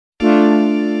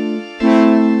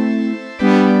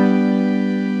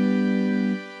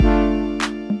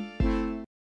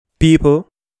People,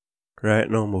 right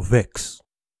now, I'm vex.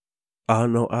 I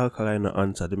know Alkaline no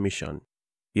answer the mission,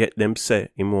 yet them say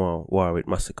him want war with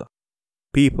Masicka.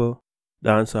 People,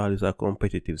 dancehall is a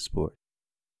competitive sport.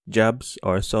 Jabs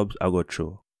or subs I go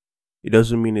through. It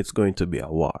doesn't mean it's going to be a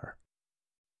war.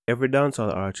 Every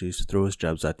dancehall artist throws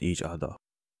jabs at each other,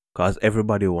 cause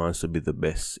everybody wants to be the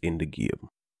best in the game.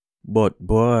 But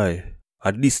boy,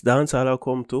 at this dancehall I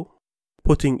come to,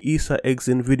 putting Easter eggs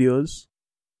in videos,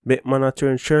 make man a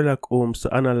turn Sherlock Holmes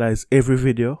to analyze every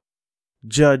video.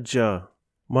 Jaja,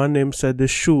 my name said the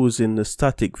shoes in the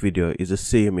static video is the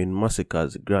same in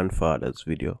Masicka's grandfather's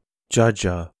video.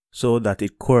 Jaja, so that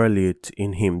it correlates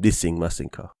in him dissing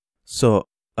Masicka. So,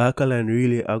 Alkaline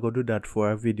really I go do that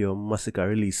for a video Masicka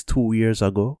released 2 years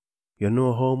ago? You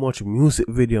know how much music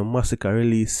video Masicka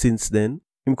released since then?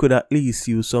 Him could at least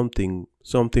use something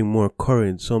more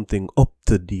current, something up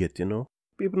to date, you know?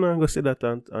 People not gonna say that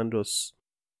and just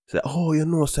say, oh, you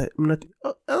know, say, I'm not,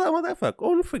 what the fuck?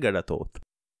 Who figure that out?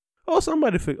 Oh,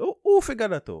 somebody figure, who figure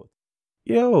that out?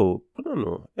 Yo, I don't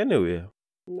know. Anyway,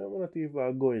 I'm not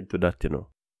even going into that, you know.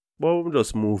 But we'll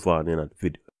just move on in that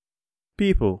video.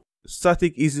 People,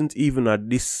 static isn't even a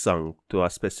diss song to a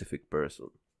specific person.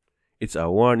 It's a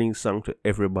warning song to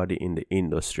everybody in the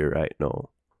industry right now.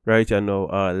 Right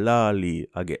now, Lali,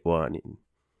 I get warning.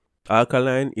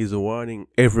 Alkaline is warning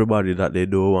everybody that they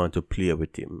don't want to play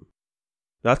with him.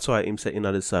 That's why him say in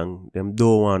the song, them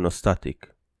don't want no static.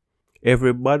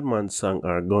 Every Badman song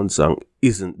or gun song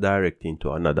isn't directing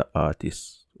to another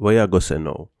artist. What you gonna say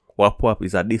now? Wap Wap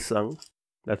is a this song?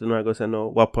 That you know I gonna say now?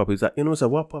 Wap Wap is a, you know, say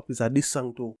Wap Wap is a this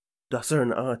song to that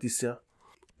certain artist, yeah?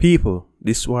 People,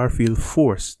 this war feel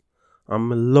forced. I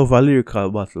love a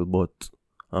lyrical battle, but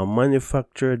a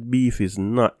manufactured beef is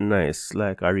not nice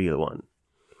like a real one.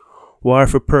 War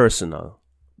for personal.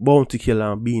 Bounty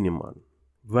Killer and Beanie Man.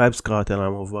 Vibes Cartel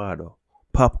and Movado.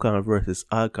 Popcorn versus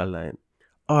Alkaline.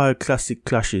 All classic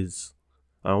clashes.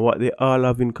 And what they all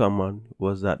have in common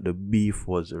was that the beef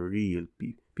was real.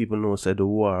 People know said the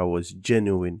war was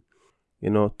genuine. You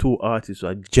know, two artists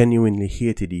who genuinely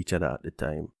hated each other at the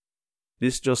time.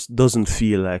 This just doesn't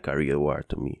feel like a real war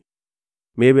to me.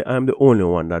 Maybe I'm the only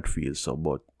one that feels so,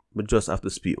 but just have to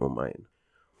speak my mind.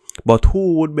 But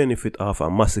who would benefit off a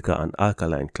Masicka and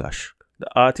Alkaline clash? The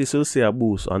artists will see a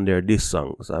boost on their diss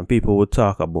songs and people will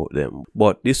talk about them,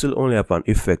 but this will only have an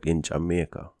effect in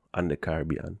Jamaica and the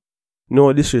Caribbean.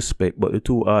 No disrespect, but the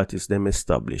two artists them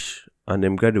establish and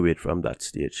them graduate from that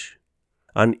stage.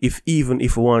 And even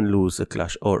if one lose the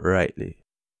clash outrightly,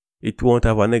 it won't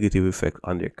have a negative effect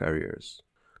on their careers.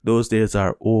 Those days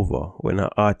are over. When an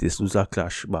artist lose a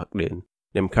clash back then,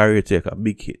 them career take a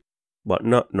big hit. But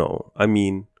not now. I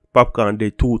mean, Popcorn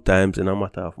did 2 times in a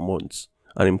matter of months,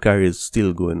 and him career is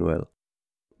still going well.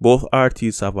 Both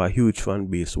artists have a huge fan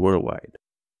base worldwide,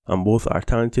 and both are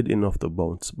talented enough to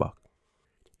bounce back.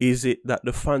 Is it that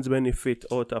the fans benefit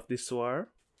out of this war?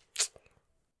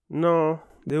 No,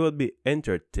 they would be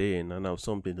entertained and have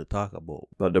something to talk about.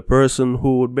 But the person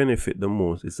who would benefit the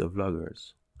most is the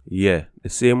vloggers. Yeah, the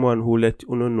same one who let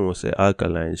Uno know say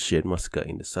Alkaline shared Masicka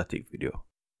in the static video.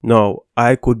 Now,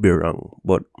 I could be wrong,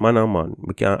 but man and man,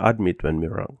 we can admit when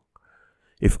we're wrong.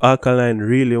 If Alkaline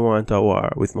really want a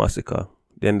war with Masicka,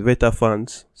 then Veta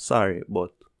fans, sorry,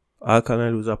 but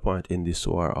Alkaline lose a point in this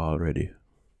war already.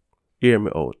 Hear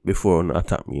me out before you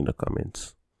attack me in the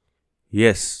comments.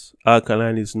 Yes,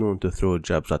 Alkaline is known to throw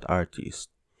jabs at artists,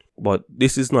 but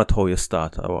this is not how you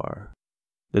start a war.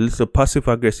 The little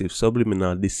passive-aggressive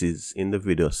subliminal disses in the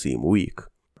video seem weak.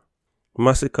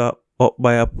 Masicka up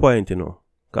by a point, you know,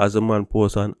 cause the man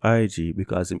posts on IG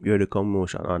because he heard the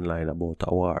commotion online about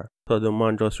a war. So the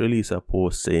man just released a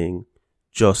post saying,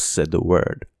 just said the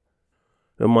word.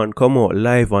 The man come out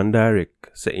live and direct,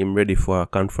 say him ready for a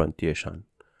confrontation.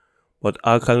 But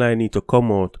Alkaline need to come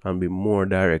out and be more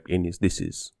direct in his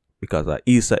disses, because a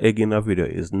Easter egg in a video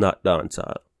is not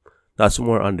dancehall. That's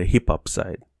more on the hip-hop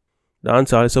side.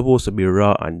 Dancehall is supposed to be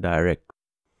raw and direct.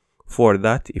 For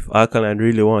that, if Alkaline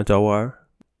really want a war,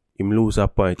 him lose a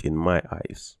point in my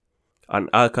eyes. And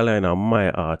Alkaline are my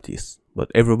artist,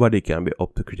 but everybody can be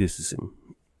up to criticism,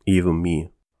 even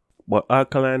me. But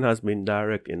Alkaline has been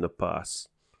direct in the past.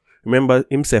 Remember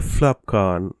him say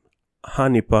Flapcorn,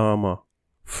 Honey Palmer,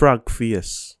 Frog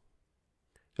Face.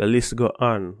 The list go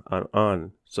on and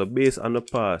on. So based on the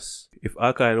past, if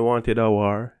Alkaline wanted a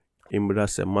war, he would have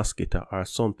said Masicka or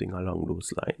something along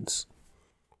those lines.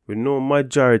 We know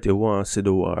majority want to see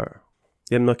the war.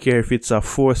 They don't care if it's a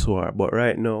force war, but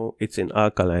right now it's in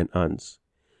Alkaline hands.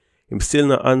 Him still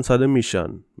not answer the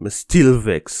mission. Me still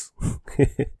vex.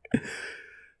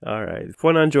 Alright,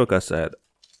 fun and joke aside,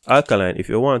 Alkaline, if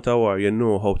you want a war, you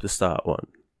know how to start one.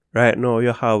 Right now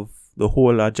you have the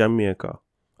whole of Jamaica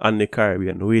and the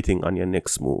Caribbean waiting on your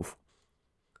next move.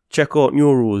 Check out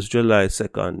New Rules July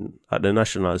 2nd at the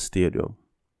National Stadium.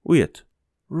 Wait,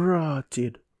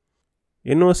 rotted.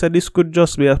 You know, so this could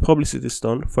just be a publicity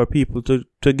stunt for people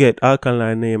to get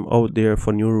Alkaline name out there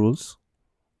for New Rules.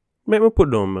 Make me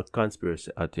put down my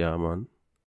conspiracy at ya, man.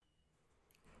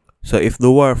 So if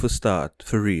the war for start,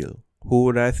 for real, who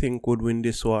would I think would win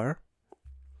this war?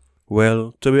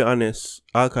 Well, to be honest,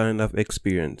 Alkaline have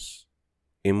experience.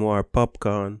 Him war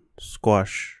popcorn,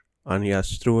 squash, and he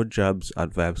has throw jabs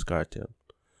at Vibes Cartel.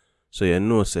 So you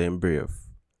know say him brave.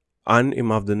 And him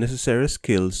have the necessary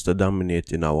skills to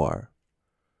dominate in a war.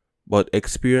 But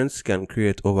experience can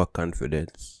create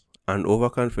overconfidence, and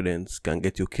overconfidence can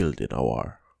get you killed in a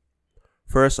war.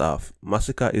 First off,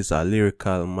 Masicka is a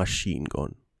lyrical machine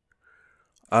gun.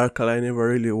 Alkaline never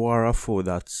really wore a foe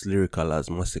that's lyrical as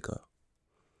Masicka.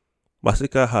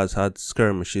 Masicka has had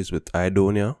skirmishes with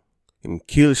Idonia, him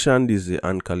kill Shandizi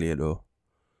and Kaledo.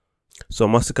 So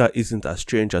Masicka isn't a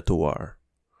stranger to war.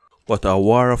 But a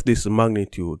war of this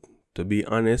magnitude, to be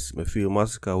honest, I feel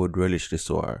Masicka would relish this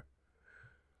war.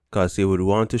 Cause he would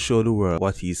want to show the world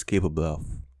what he is capable of.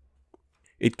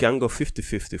 It can go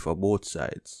 50-50 for both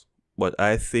sides, but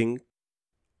I think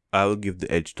I will give the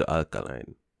edge to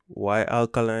Alkaline. Why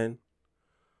Alkaline?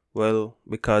 Well,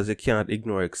 because you can't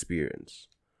ignore experience.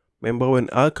 Remember when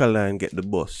Alkaline get the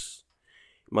bus,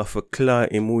 he must claw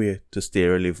him way to stay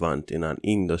relevant in an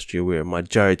industry where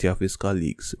majority of his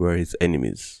colleagues were his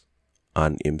enemies,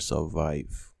 and him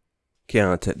survive.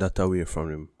 Can't take that away from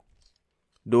him.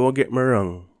 Don't get me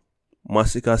wrong,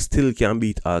 Masicka still can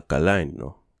beat Alkaline,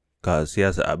 no, cause he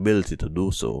has the ability to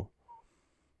do so.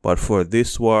 But for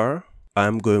this war,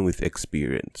 I'm going with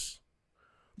experience.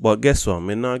 But guess what,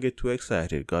 me not get too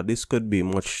excited, cause this could be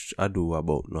much ado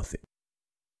about nothing.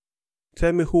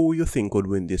 Tell me who you think would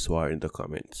win this war in the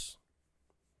comments.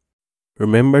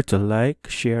 Remember to like,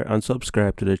 share and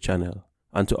subscribe to the channel.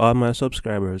 And to all my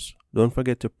subscribers, don't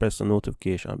forget to press the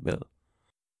notification bell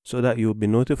so that you'll be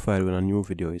notified when a new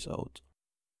video is out.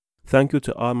 Thank you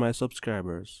to all my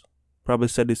subscribers. Probably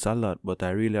said this a lot, but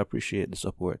I really appreciate the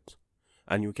support.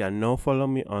 And you can now follow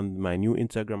me on my new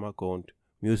Instagram account,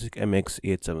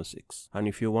 MusicMX876. And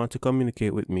if you want to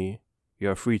communicate with me,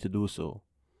 you're free to do so.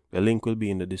 The link will be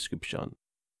in the description.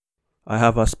 I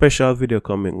have a special video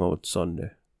coming out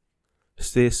Sunday.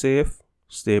 Stay safe,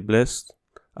 stay blessed,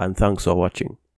 and thanks for watching.